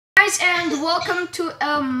guys, and welcome to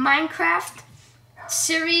a Minecraft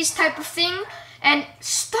series type of thing. And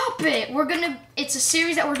stop it! It's a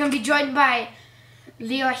series that we're gonna be joined by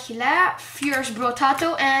Achilleas,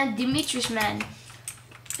 Brotato, and DimitrisMann.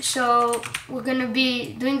 So we're gonna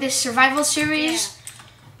be doing this survival series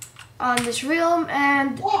on this realm,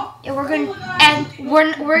 and we're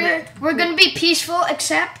gonna be peaceful,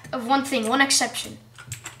 except of one thing, one exception.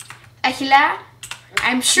 Achilleas,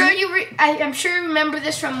 I'm sure you remember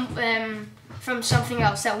this from something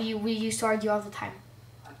else that we used to argue all the time.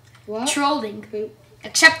 What? Trolling.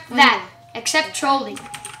 Except that. Except trolling.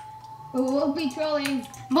 We'll be trolling.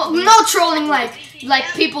 Well, no trolling like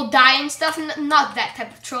people die and stuff. Not that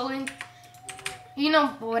type of trolling. You know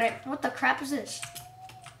what the crap is this?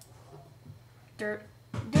 Dirt.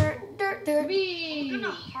 Me. I'm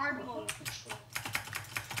gonna hard mode.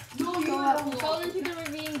 No, you're fall into the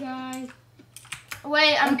ravine, guys.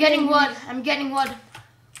 Wait, I'm getting wood.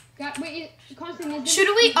 Wait, Constantine,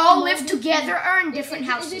 should we all live together or in different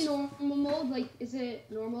houses? Is it normal mode? Like, is it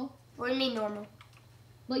normal? What do you mean normal?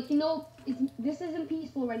 Like, you know, this isn't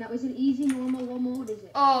peaceful right now. Is it easy, normal? What mode is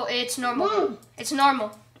it? Oh, it's normal. Whoa. It's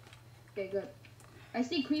normal. Okay, good. I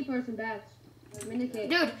see creepers and bats.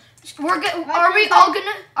 Dude, are we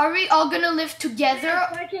all gonna live together?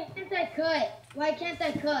 Why can't I cut? Why can't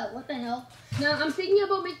I cut? What the hell? No, I'm thinking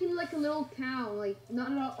about making like a little town, like not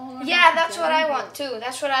all. Yeah, that's what I want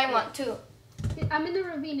too. I'm in the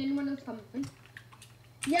ravine. Anyone else coming?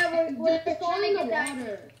 Yeah, we're trying to get that.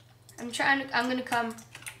 Water. I'm gonna come.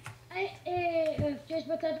 Just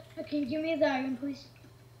Brotato, can you give me the iron, please?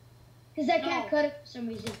 Because I can't cut it for some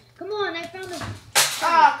reason. Come on, I found it.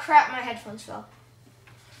 Oh crap! My headphones fell.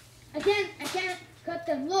 I can't cut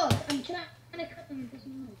them. Look, I'm trying to cut them. It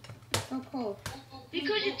doesn't move. Oh, cool.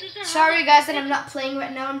 Because it doesn't. Sorry guys that I'm not playing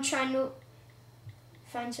right now. I'm trying to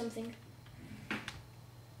find something.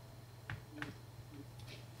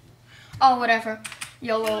 Oh, whatever.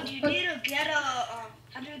 YOLO. You need to get a.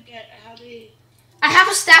 How do you? I have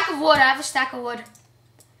a stack of wood. A stack of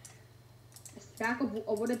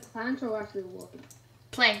wooden planks or actually wood?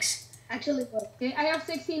 Planks. Actually, Okay, I have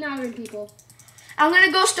 16 iron, people. I'm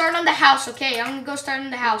gonna go start on the house. Okay, I'm gonna go start on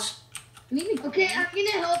the house. okay, I'm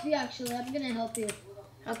gonna help you. Actually, I'm gonna help you.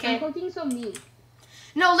 Okay. I'm cooking some meat.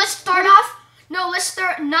 No, let's start off. No, let's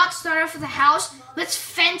not start off with the house. Let's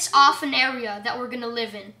fence off an area that we're gonna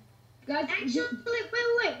live in. Guys, Actually,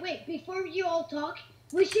 wait. Before you all talk,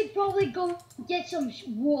 we should probably go get some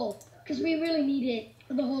wool because we really need it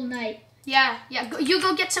for the whole night. Yeah. You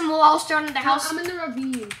go get some wool. I'll start on the house. I'm in the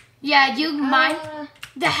ravine. Yeah, you mine.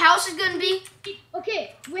 The house is gonna be.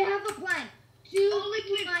 Okay, we have a plan. Two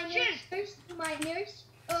miners,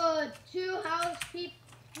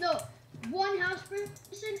 one house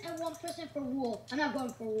person and one person for wool. I'm not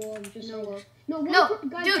going for wool. I'm just saying. Guys,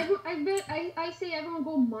 dude. I say everyone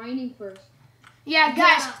go mining first. Yeah,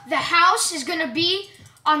 guys, the house is gonna be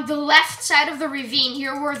on the left side of the ravine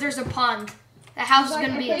here, where there's a pond. The house is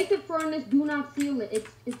gonna be. I placed the furnace. Do not feel it.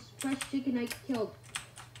 It's fresh chicken I killed.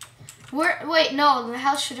 Wait, no, the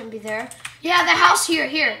house shouldn't be there. Yeah, the house here.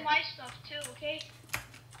 My stuff too, okay?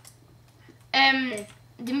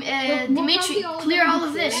 Dimitri, clear all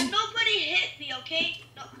of this. And nobody hit me, okay?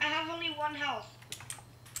 No, I have only one health.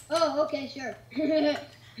 Oh, okay, sure.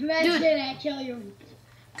 Imagine I kill you.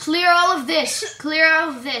 Clear all of this. Okay,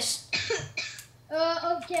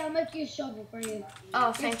 I'll make you a shovel for you.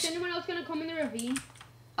 Oh, thanks. Is anyone else gonna come in the ravine?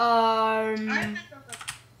 I'm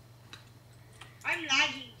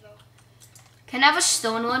lagging though. Can I have a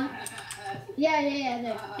stone one? Yeah,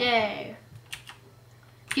 there. Yeah.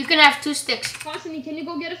 You can have 2 sticks. Constantine, can you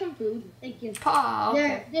go get us some food? Thank you. Oh,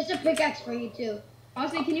 okay. There's a pickaxe for you too.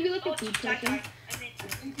 Constantine, can you be like a food person?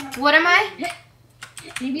 What am I?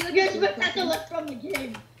 Can you be like You're a food supposed to person? look from the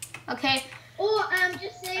game. Okay. Oh, I'm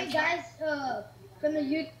just saying, guys, from the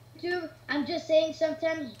YouTube, I'm just saying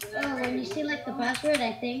sometimes when you see like the password,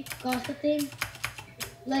 I think, Constantine,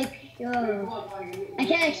 like, I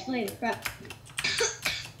can't explain it, crap.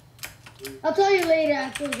 I'll tell you later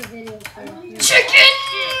after the video. Chicken!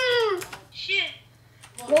 Shit!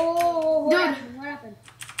 Whoa, Dude. What happened?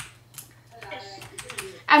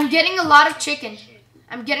 I'm getting a lot of chicken.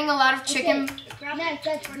 Okay. Nice,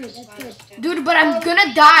 that's good. Dude, but I'm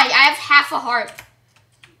gonna die. I have half a heart.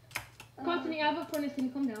 Constantine, I have a furnace. Can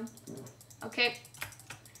you come down? Okay.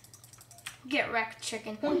 Get wrecked,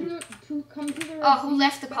 chicken. Come to the Oh, who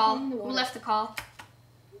left the call? You left the call,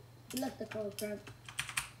 crap.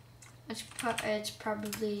 It's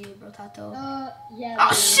probably Brotato. Yeah.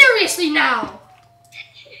 Oh, seriously now?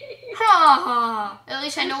 Ha! At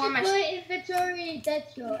least I know where my... Put inventory,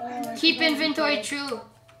 that's your... Keep inventory true.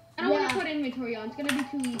 I don't want to put inventory on. It's gonna be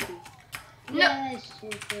too easy. No. Yeah, that's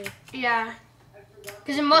true. Yeah.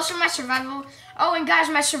 Because in most of my survival... Oh, and guys,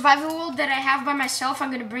 my survival world that I have by myself, I'm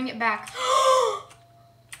going to bring it back.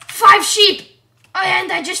 5 sheep! Oh,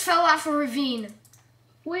 and I just fell off a ravine.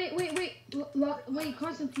 Wait,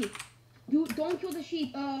 Constantine. Don't kill the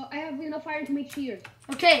sheep. I have enough iron to make shears.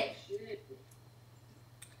 Okay.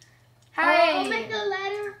 Hi. I'll make a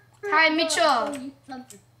ladder. Hi, Mitchell.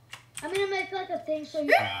 I'm gonna make like a thing so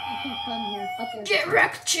you can come here. Okay. Get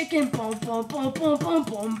wrecked, chicken. Boom, boom, boom, boom, boom,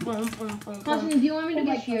 boom, boom, boom, boom. Constantine, do you want me to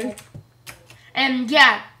get shears? And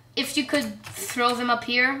yeah, if you could throw them up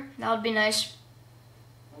here, that would be nice.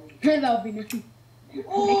 That would be nice.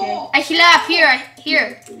 Oh! Achilleas,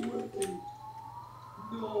 here.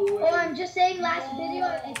 Oh, I'm just saying, last video,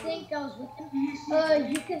 I think I was with him.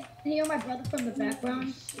 You can hear my brother from the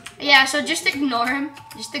background. Yeah, so just ignore him.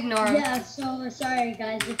 Just ignore him. Yeah, so sorry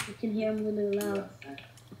guys if you can hear him really loud.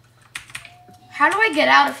 How do I get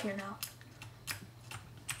out of here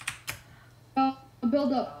now?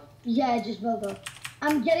 Build up. Yeah, just build up.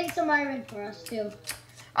 I'm getting some iron for us too.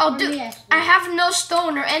 Oh, For dude, me, actually. I have no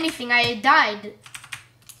stone or anything. I died.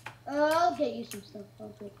 I'll get you some stuff.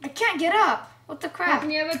 Okay. I can't get up. What the crap?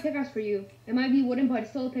 Constantine, I have a pickaxe for you. It might be wooden, but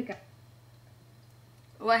it's still a pickaxe.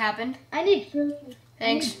 What happened? I need food.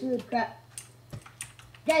 Thanks. I need food, crap.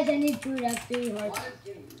 Guys, I need food. I have 3 hearts.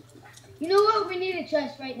 You know what? We need a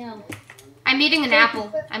chest right now. I'm eating an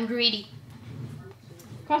apple. I'm greedy.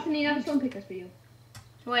 Constantine, I have a stone pickaxe for you.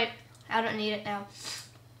 Wait, I don't need it now.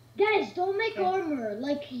 Guys, don't make armor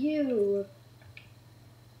like you.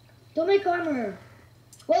 Don't make armor.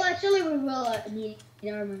 Well, actually, we will need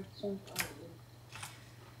armor. So.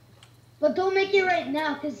 But don't make it right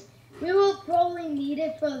now, because we will probably need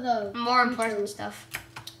it for the More important stuff.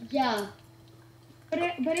 Yeah. But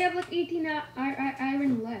I have like 18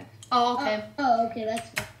 iron left. Oh, okay. Okay, that's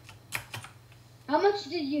good. How much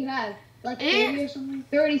did you have? Like 30 or something?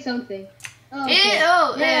 30 something. Oh,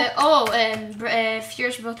 okay. And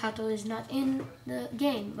Fierce Brotato is not in the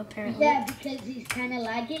game, apparently. Yeah, because he's kind of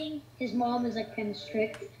lagging. His mom is like kind of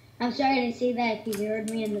strict. I'm sorry to say that if he heard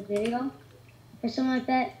me in the video or something like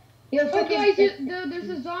that. Oh guys, there's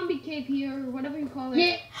a zombie cave here, or whatever you call it.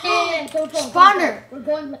 Yeah, go. Spawner! We're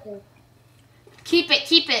going with it. Keep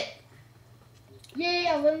it.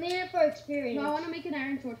 Yeah, we'll need it for experience. No, I want to make an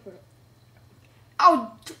iron sword for it.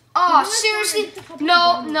 Oh, seriously?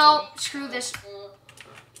 No, screw this.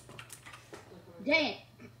 Dang it.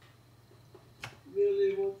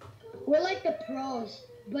 We're like the pros,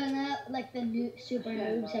 but not like the new super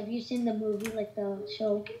noobs. Have you seen the movie, like the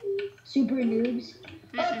show, Super Noobs?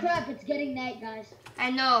 Oh crap, it's getting night, guys.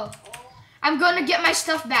 I know. I'm gonna get my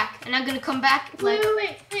stuff back, and I'm gonna come back like...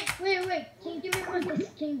 Wait. Can you give me one?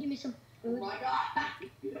 Can you give me some food?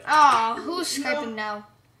 Oh, who's Skyping now?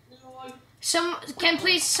 Can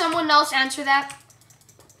please someone else answer that?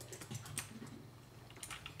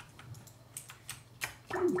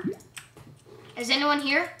 Is anyone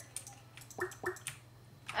here?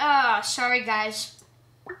 Sorry guys.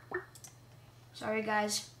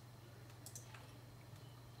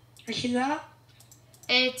 Achilleas?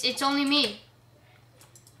 It's only me.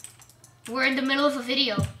 We're in the middle of a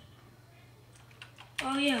video.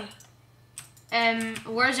 Oh yeah.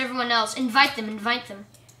 Where's everyone else? Invite them.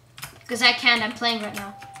 Because I can't, I'm playing right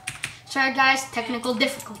now. Sorry guys, technical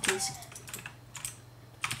difficulties.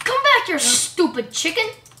 Come back, you stupid chicken!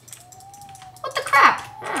 What the crap?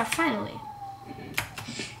 Finally.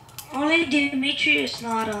 Only Dimitri is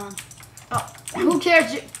not on. Oh, who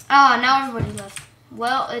cares? Oh, now everybody left.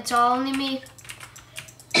 Well, it's only me.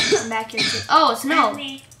 I'm back here too. Oh, it's no.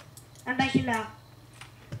 I'm Achilleas.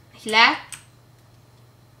 Achilleas?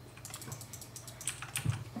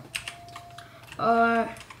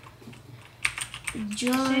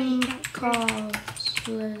 Join calls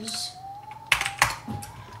was...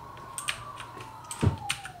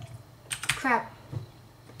 Crap.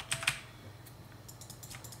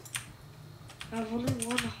 I've only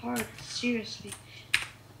one heart, seriously.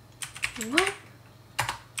 What?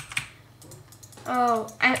 Oh,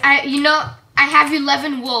 I have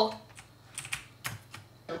 11 wool.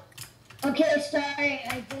 Okay, sorry,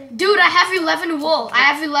 I didn't... Dude, I have 11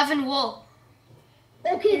 wool.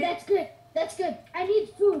 Okay, that's good. I need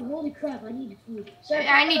food. Holy crap, I need food. Sorry,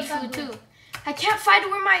 I need food too. I can't find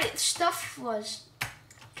where my stuff was.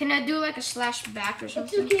 Can I do like a /back or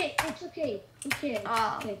something? It's okay.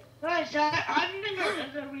 Okay. Guys, I'm in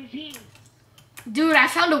the ravine. Dude, I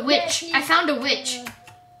found a witch. Yeah, I found a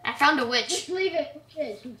witch. Just leave it.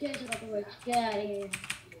 Who cares about the witch? Get out of here.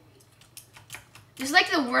 It's like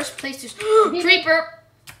the worst place to... Creeper!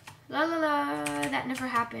 La la la, that never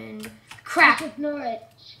happened. Crap. Just ignore it.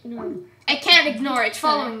 I can't ignore it. It's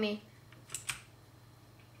following me.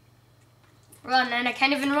 Run, and I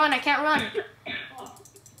can't even run. I can't run.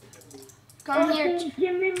 Come here.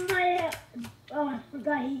 Give me my. Oh, I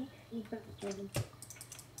forgot he got the chicken.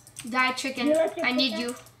 Die, chicken. I need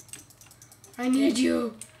you. I need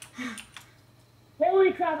you.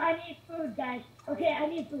 Holy crap! I need food, guys. Okay, I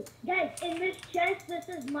need food, guys. In this chest, this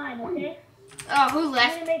is mine. Okay. Oh, who I'm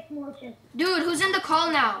left? gonna make more chests. Dude, who's in the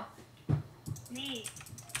call now? Me.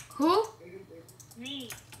 Who? Me.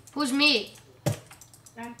 Who's me?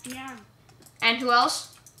 Santiago. And who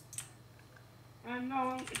else?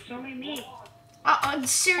 No, it's only me.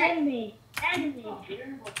 Siri, And me.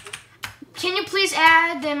 can you please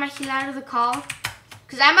add Achilleas to the call?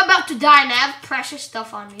 Because I'm about to die and I have precious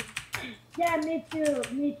stuff on me. Yeah, me too.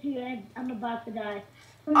 Me too. I'm about to die.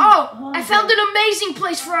 Oh, I found an amazing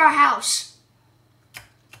place for our house.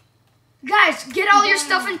 Guys, get all your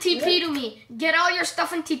stuff and TP to me. Get all your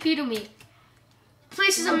stuff and TP to me.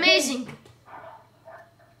 Place is amazing.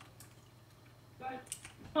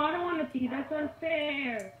 I don't want to see. That's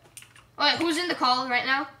unfair. Wait, who's in the call right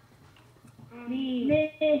now? Me.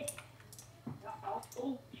 It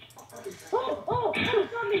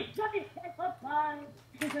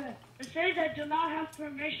says I do not have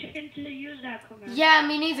permission to use that command. Yeah,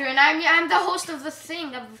 me neither. And I'm the host of the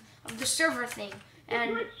thing, of the server thing.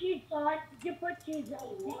 And put cheese on. You put cheese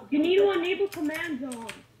on. You need to enable command zone.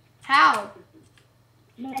 how?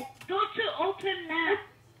 Go to open map.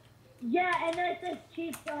 Yeah, and then it says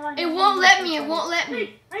cheese on. It won't let me. It won't let me.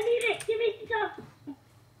 Wait, I need it. Give me some.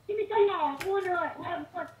 Give me some. One heart.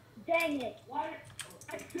 Dang it.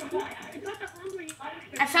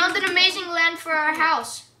 I found an amazing land for our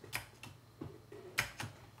house.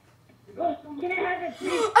 Can I have it,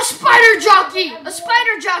 please? A spider jockey! A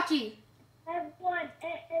spider jockey! I have one.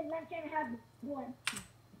 And I can have one.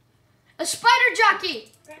 A spider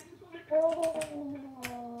jockey! Oh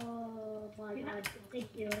my god. Thank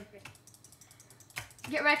you.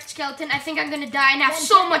 Get wrecked, skeleton. I think I'm gonna die and have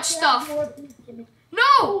so much stuff. No!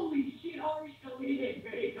 Holy shit, Hari's deleted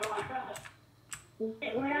video.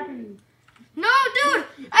 What happened? No, dude!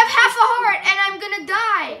 I have half a heart and I'm gonna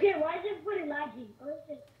die. Okay, why is everybody lagging?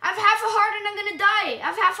 I have half a heart and I'm gonna die. I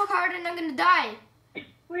have half a heart and I'm gonna die.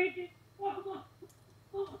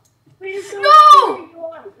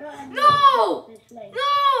 No!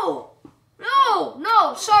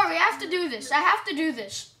 No! Sorry, I have to do this. I have to do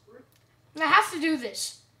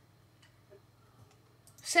this.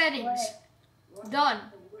 Settings. Done.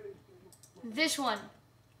 This one.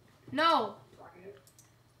 No.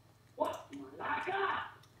 What?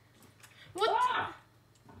 What?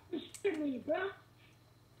 Me, bro.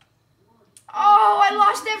 Oh, I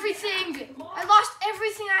lost everything. I lost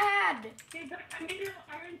everything I had. Okay, guys, I made an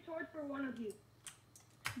iron sword for one of you.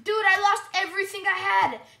 Dude, I lost everything I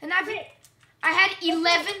had. And I had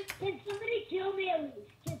 11. Can somebody kill me at least?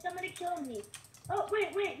 Can somebody kill me? Oh,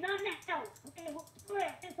 wait, not now. Okay, wait,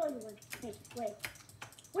 I can tell you one.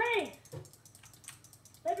 Wait.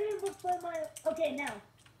 Let me look for my... Okay, now.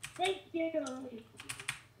 Thank you.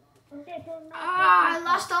 Okay, so now... I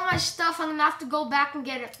lost all my stuff. I'm gonna have to go back and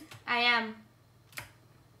get it. I am.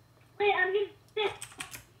 Wait, I'm gonna...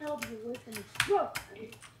 Help you, listen. Bro.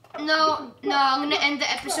 No, I'm gonna end the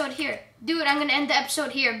episode here. Dude, I'm gonna end the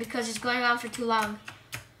episode here because it's going on for too long.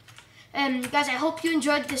 Guys, I hope you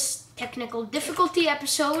enjoyed this technical difficulty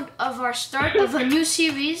episode of our start of a new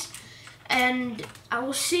series. And I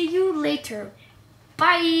will see you later.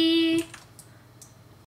 Bye!